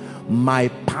life, my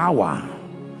power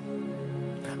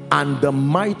and the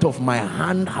might of my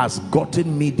hand has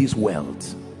gotten me this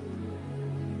wealth.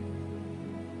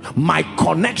 My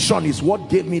connection is what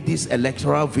gave me this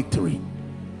electoral victory.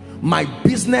 My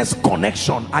business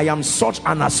connection, I am such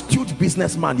an astute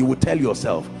businessman, you will tell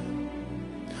yourself.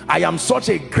 I am such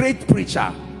a great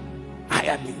preacher.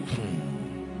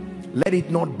 Let it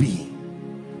not be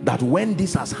that when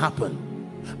this has happened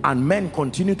and men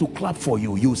continue to clap for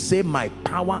you, you say my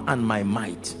power and my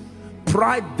might.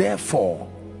 Pride, therefore,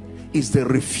 is the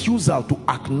refusal to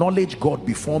acknowledge God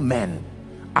before men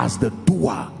as the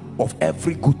doer of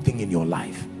every good thing in your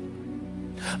life,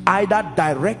 either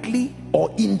directly or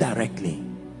indirectly.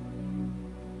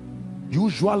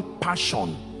 Usual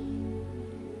passion,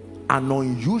 an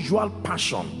unusual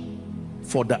passion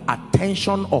for the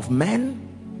attention of men,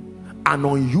 an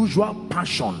unusual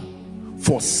passion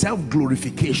for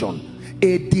self-glorification,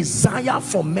 a desire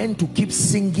for men to keep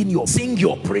sing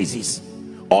your praises,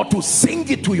 or to sing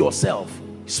it to yourself,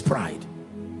 is pride.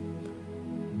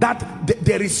 That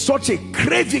there is such a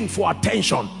craving for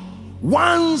attention.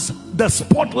 Once the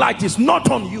spotlight is not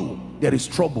on you, there is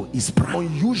trouble. Is pride.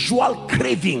 Unusual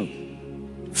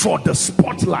craving for the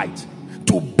spotlight,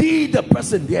 to be the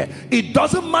person there. It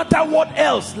doesn't matter what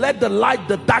else, let the light,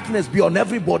 the darkness be on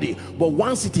everybody, but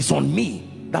once it is on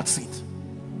me, that's it.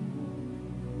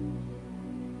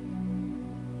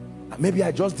 Maybe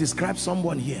I just described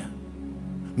someone here.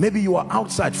 Maybe you are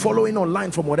outside following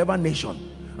online from whatever nation,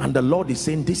 and the Lord is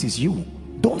saying, this is you.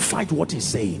 Don't fight what he's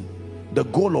saying. The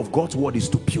goal of God's word is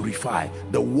to purify,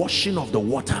 the washing of the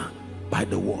water by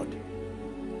the word.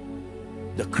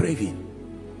 The craving.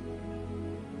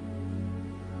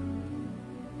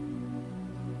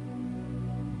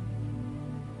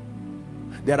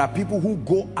 There are people who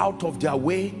go out of their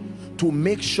way to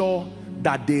make sure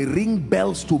that they ring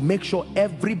bells, to make sure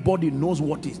everybody knows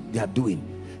what they are doing.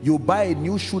 You buy a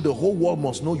new shoe, the whole world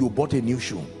must know you bought a new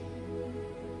shoe.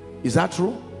 Is that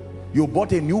true? You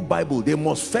bought a new Bible, they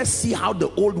must first see how the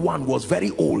old one was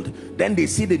very old, then they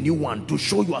see the new one to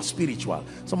show you are spiritual.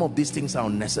 Some of these things are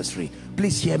unnecessary.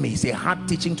 Please hear me. It's a hard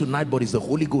teaching tonight, but it's the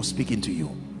Holy Ghost speaking to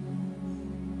you.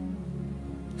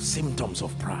 Symptoms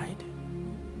of pride.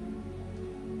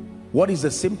 What is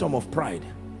the symptom of pride?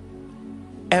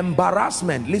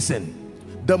 Embarrassment. Listen,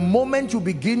 the moment you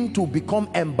begin to become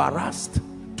embarrassed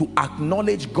to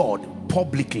acknowledge God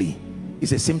publicly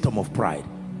is a symptom of pride.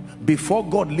 Before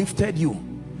God lifted you,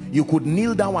 you could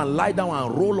kneel down and lie down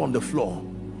and roll on the floor,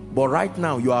 but right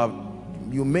now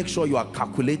you make sure you are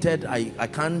calculated. I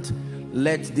can't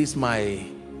let this my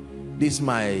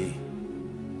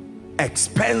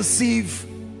expensive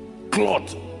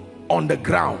cloth on the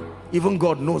ground. Even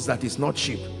God knows that it's not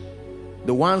cheap.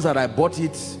 The ones that I bought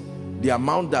it, the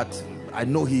amount that I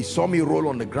know, he saw me roll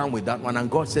on the ground with that one, and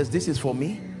God says, this is for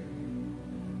me.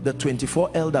 The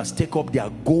 24 elders take up their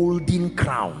golden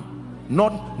crown,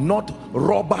 not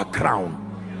rubber crown,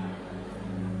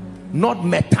 not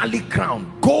metallic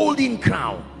crown, golden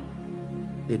crown.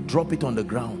 They drop it on the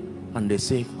ground and they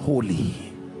say,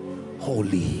 holy,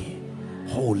 holy,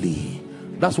 holy.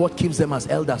 That's what keeps them as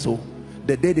elders. So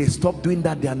the day they stop doing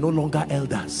that, they are no longer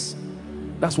elders.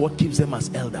 That's what keeps them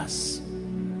as elders.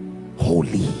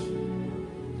 Holy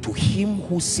to him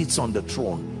who sits on the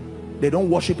throne. They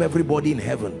don't worship everybody in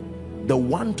heaven. The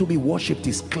one to be worshipped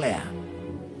is clear.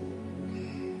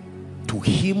 To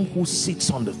him who sits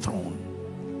on the throne.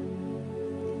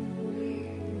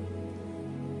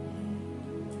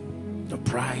 The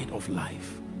pride of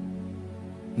life.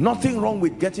 Nothing wrong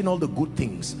with getting all the good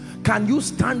things. Can you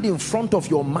stand in front of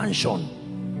your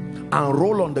mansion and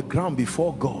roll on the ground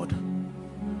before God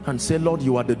and say, Lord,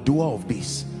 you are the doer of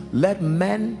this? Let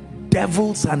men,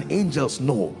 devils and angels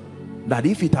know that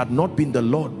if it had not been the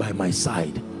Lord by my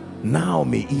side, now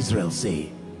may Israel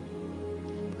say.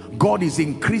 God is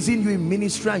increasing you in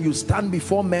ministry and you stand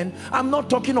before men. I'm not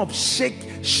talking of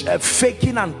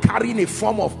faking and carrying a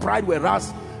form of pride,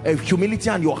 whereas humility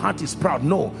and your heart is proud.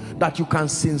 No, that you can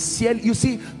sincerely, you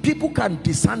see, people can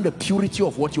discern the purity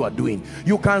of what you are doing.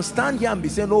 You can stand here and be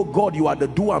saying, oh God, you are the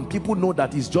doer, and people know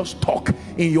that it's just talk.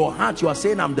 In your heart you are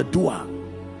saying, I'm the doer.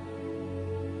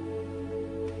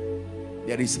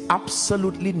 There is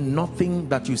absolutely nothing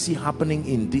that you see happening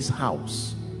in this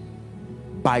house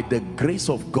by the grace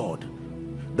of God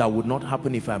that would not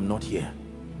happen if I'm not here.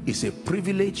 It's a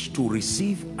privilege to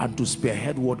receive and to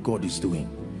spearhead what God is doing.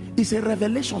 It's a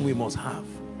revelation we must have.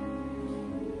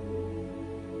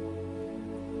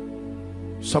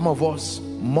 Some of us,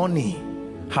 money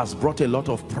has brought a lot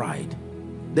of pride.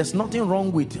 There's nothing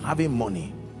wrong with having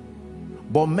money,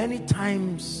 but many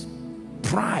times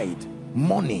pride,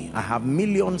 money, I have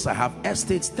millions, I have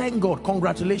estates, thank God,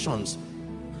 congratulations,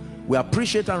 we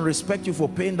appreciate and respect you for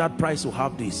paying that price to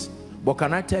have this. But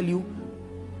can I tell you,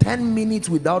 10 minutes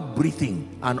without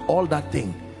breathing and all that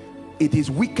thing, it is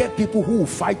wicked people who will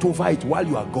fight over it while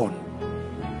you are gone.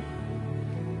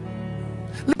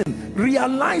 Listen,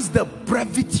 realize the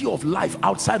brevity of life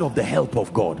outside of the help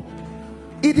of God.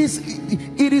 It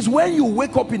is when you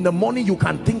wake up in the morning you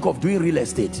can think of doing real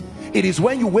estate. It is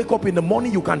when you wake up in the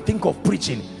morning you can think of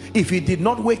preaching. If he did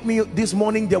not wake me this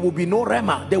morning, there will be no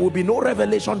rhema, there will be no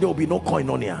revelation, there will be no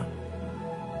koinonia.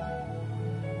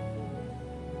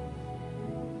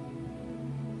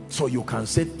 So you can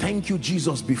say thank you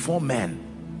Jesus before men,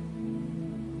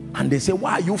 and they say,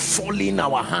 why are you falling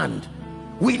our hand?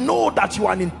 We know that you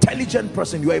are an intelligent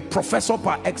person, you are a professor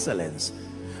par excellence,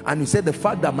 and you say the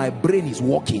fact that my brain is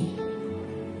working.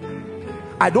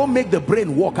 I don't make the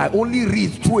brain work, I only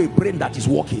read through a brain that is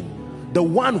working. The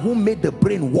one who made the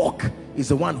brain work is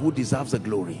the one who deserves the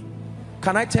glory.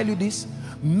 Can I tell you this?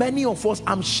 Many of us,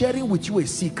 I'm sharing with you a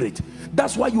secret.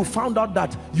 That's why you found out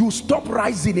that you stopped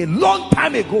rising a long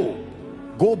time ago.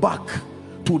 Go back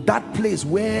to that place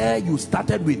where you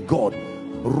started with God.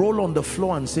 Roll on the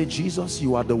floor and say, Jesus,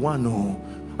 you are the one who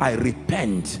I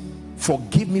repent.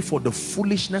 Forgive me for the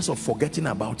foolishness of forgetting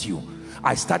about you.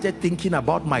 I started thinking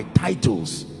about my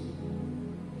titles.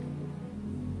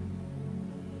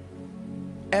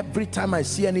 Every time I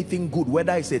see anything good,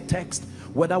 whether it's a text,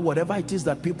 whether whatever it is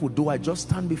that people do, I just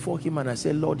stand before him and I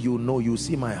say, Lord, you know, you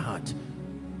see my heart.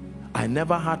 I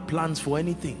never had plans for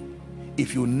anything.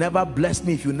 If you never blessed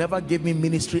me, if you never gave me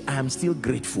ministry, I am still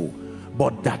grateful.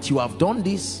 But that you have done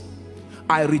this,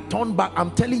 I return back.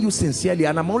 I'm telling you sincerely,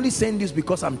 and I'm only saying this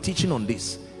because I'm teaching on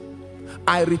this.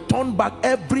 I return back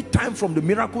every time from the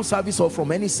miracle service or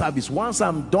from any service. Once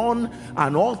I'm done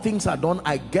and all things are done,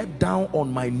 I get down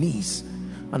on my knees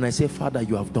and I say, Father,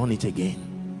 you have done it again.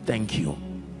 Thank you,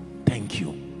 thank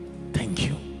you, thank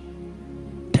you,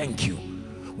 thank you.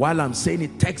 While I'm saying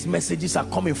it, text messages are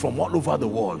coming from all over the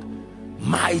world.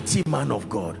 Mighty man of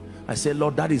God. I say,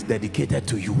 Lord, that is dedicated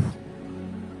to you.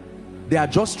 They are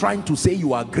just trying to say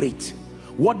you are great.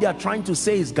 What they are trying to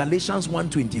say is Galatians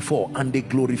 1:24, and they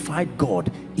glorified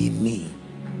God in me.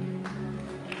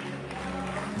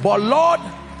 But Lord,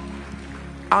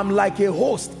 I'm like a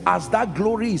host. As that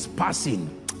glory is passing,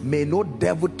 may no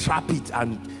devil trap it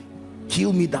and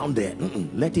kill me down there.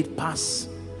 Let it pass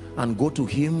and go to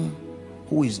him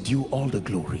who is due all the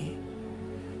glory.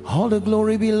 All the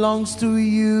glory belongs to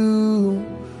you.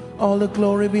 All the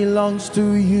glory belongs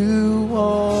to you,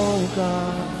 oh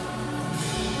God.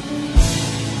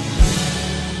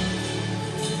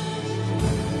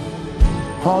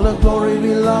 All the glory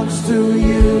belongs to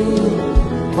you.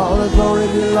 All the glory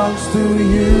belongs to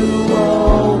you,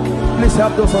 oh. Please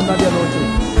help those under the anointing.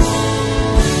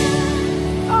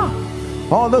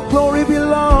 All the glory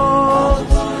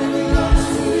belongs.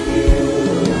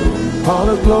 All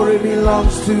the glory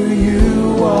belongs to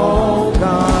you, oh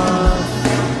God.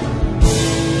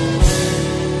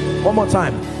 One more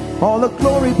time. All the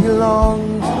glory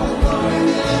belongs.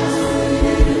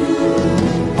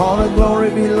 All the glory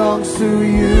belongs to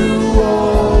you,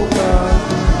 oh God.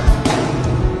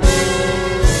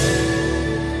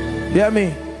 Hear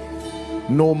me.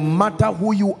 No matter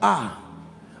who you are,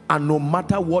 and no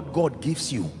matter what God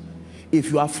gives you,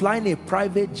 if you are flying a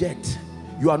private jet,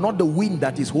 you are not the wind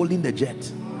that is holding the jet.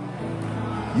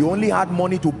 You only had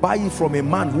money to buy it from a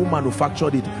man who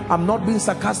manufactured it. I'm not being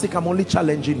sarcastic, I'm only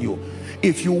challenging you.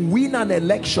 If you win an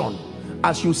election,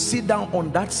 as you sit down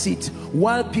on that seat,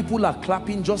 while people are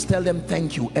clapping, just tell them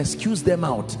thank you, excuse them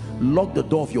out, lock the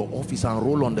door of your office and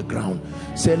roll on the ground.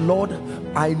 Say, Lord,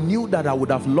 I knew that I would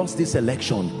have lost this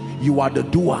election. You are the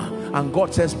doer. And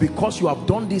God says, because you have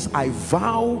done this, I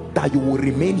vow that you will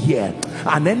remain here,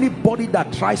 and anybody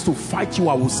that tries to fight you,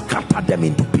 I will scatter them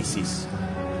into pieces.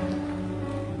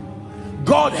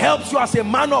 God helps you as a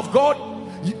man of God.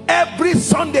 Every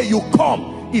Sunday you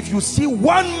come, if you see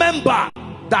one member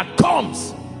that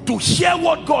comes to hear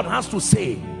what God has to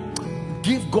say,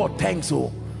 give God thanks.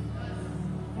 Oh,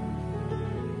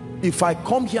 if I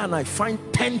come here and I find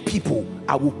 10 people,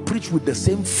 I will preach with the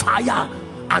same fire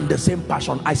and the same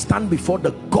passion. I stand before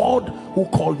the God who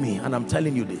called me, and I'm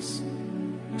telling you this,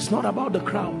 it's not about the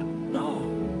crowd.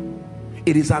 No,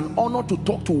 it is an honor to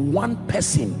talk to one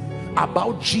person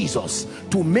about Jesus,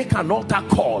 to make an altar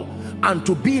call, and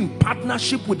to be in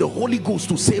partnership with the Holy Ghost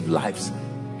to save lives.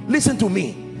 Listen to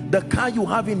me, the car you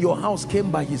have in your house came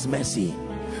by his mercy.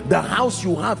 The house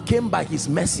you have came by his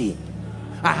mercy.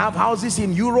 I have houses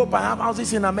in Europe, I have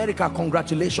houses in America.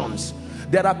 Congratulations.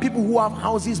 There are people who have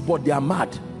houses but they are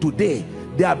mad today.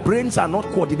 Their brains are not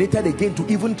coordinated again to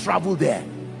even travel there.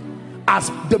 As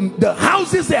the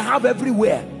houses they have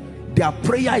everywhere, their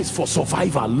prayer is for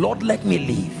survival. Lord, let me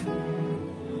live.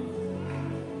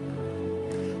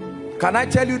 Can I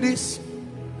tell you this?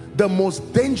 The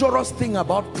most dangerous thing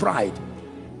about pride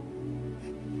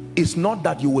is not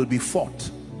that you will be fought.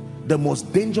 The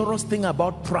most dangerous thing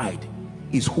about pride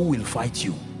is who will fight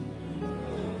you.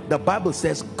 The Bible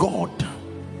says God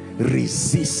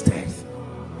resisted.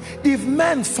 If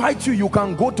men fight you, you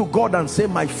can go to God and say,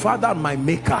 my Father and my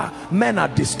Maker, men are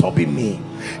disturbing me.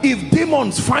 If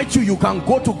demons fight you, you can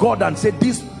go to God and say,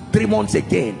 these demons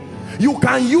again. You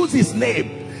can use his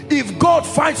name. If God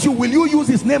fights you, will you use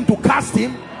his name to cast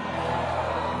him?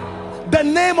 The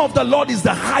name of the Lord is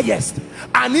the highest.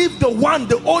 And if the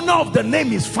owner of the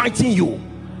name is fighting you,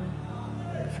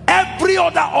 every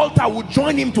other altar would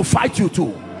join him to fight you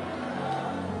too.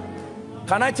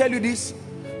 Can I tell you this?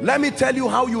 Let me tell you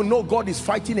how you know God is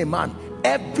fighting a man.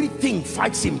 Everything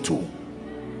fights him too.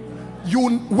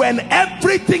 When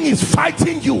everything is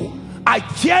fighting you, I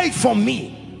hear it from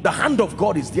me, the hand of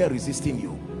God is there resisting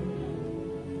you.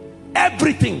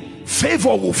 Everything,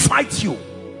 favor will fight you,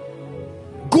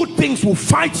 good things will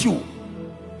fight you,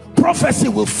 prophecy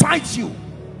will fight you.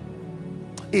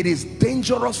 It is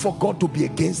dangerous for God to be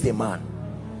against a man.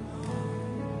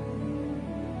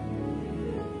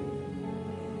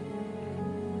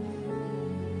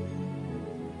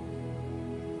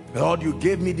 Lord, you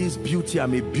gave me this beauty.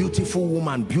 I'm a beautiful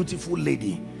woman, beautiful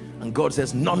lady. And God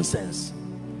says, nonsense.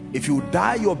 If you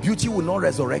die, your beauty will not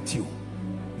resurrect you.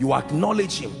 You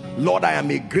acknowledge him. Lord, I am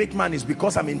a great man. It's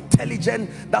because I'm intelligent.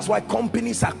 That's why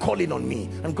companies are calling on me.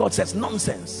 And God says,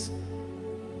 nonsense.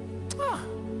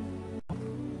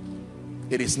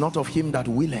 It is not of him that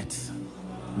willeth,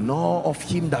 nor of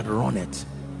him that runneth,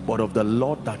 but of the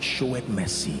Lord that showeth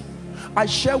mercy. I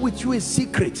share with you a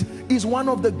secret. It's one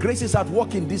of the graces at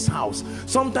work in this house.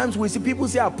 Sometimes we see people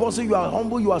say, Apostle, you are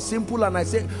humble, you are simple. And I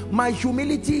say, my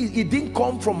humility, it didn't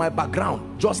come from my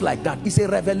background just like that. It's a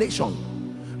revelation.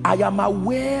 I am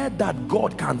aware that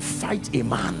God can fight a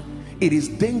man. It is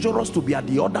dangerous to be at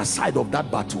the other side of that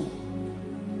battle.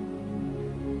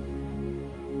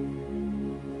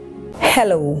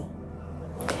 Hello.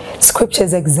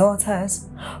 Scriptures exhort us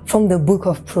from the book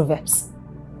of Proverbs.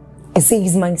 It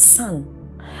says, my son,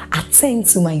 attend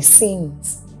to my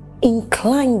sayings,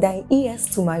 incline thy ears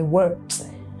to my words,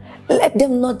 let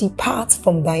them not depart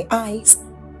from thy eyes,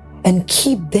 and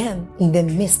keep them in the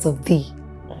midst of thee.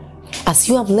 As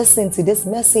you have listened to this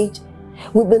message,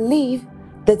 we believe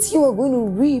that you are going to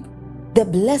reap the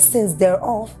blessings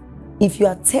thereof if you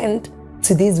attend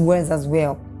to these words as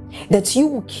well. That you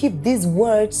will keep these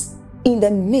words in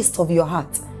the midst of your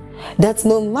heart. That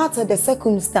no matter the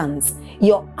circumstance,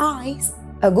 your eyes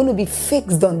are going to be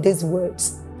fixed on these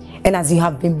words. And as you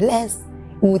have been blessed,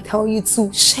 we will tell you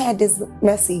to share this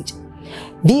message.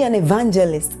 Be an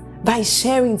evangelist by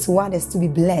sharing to others to be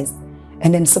blessed.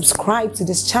 And then subscribe to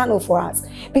this channel for us,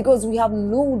 because we have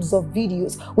loads of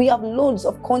videos, we have loads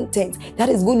of content that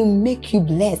is going to make you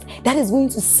blessed, that is going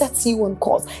to set you on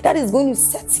course, that is going to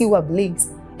set you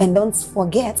ablaze. And don't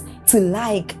forget to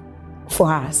like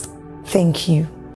for us. Thank you.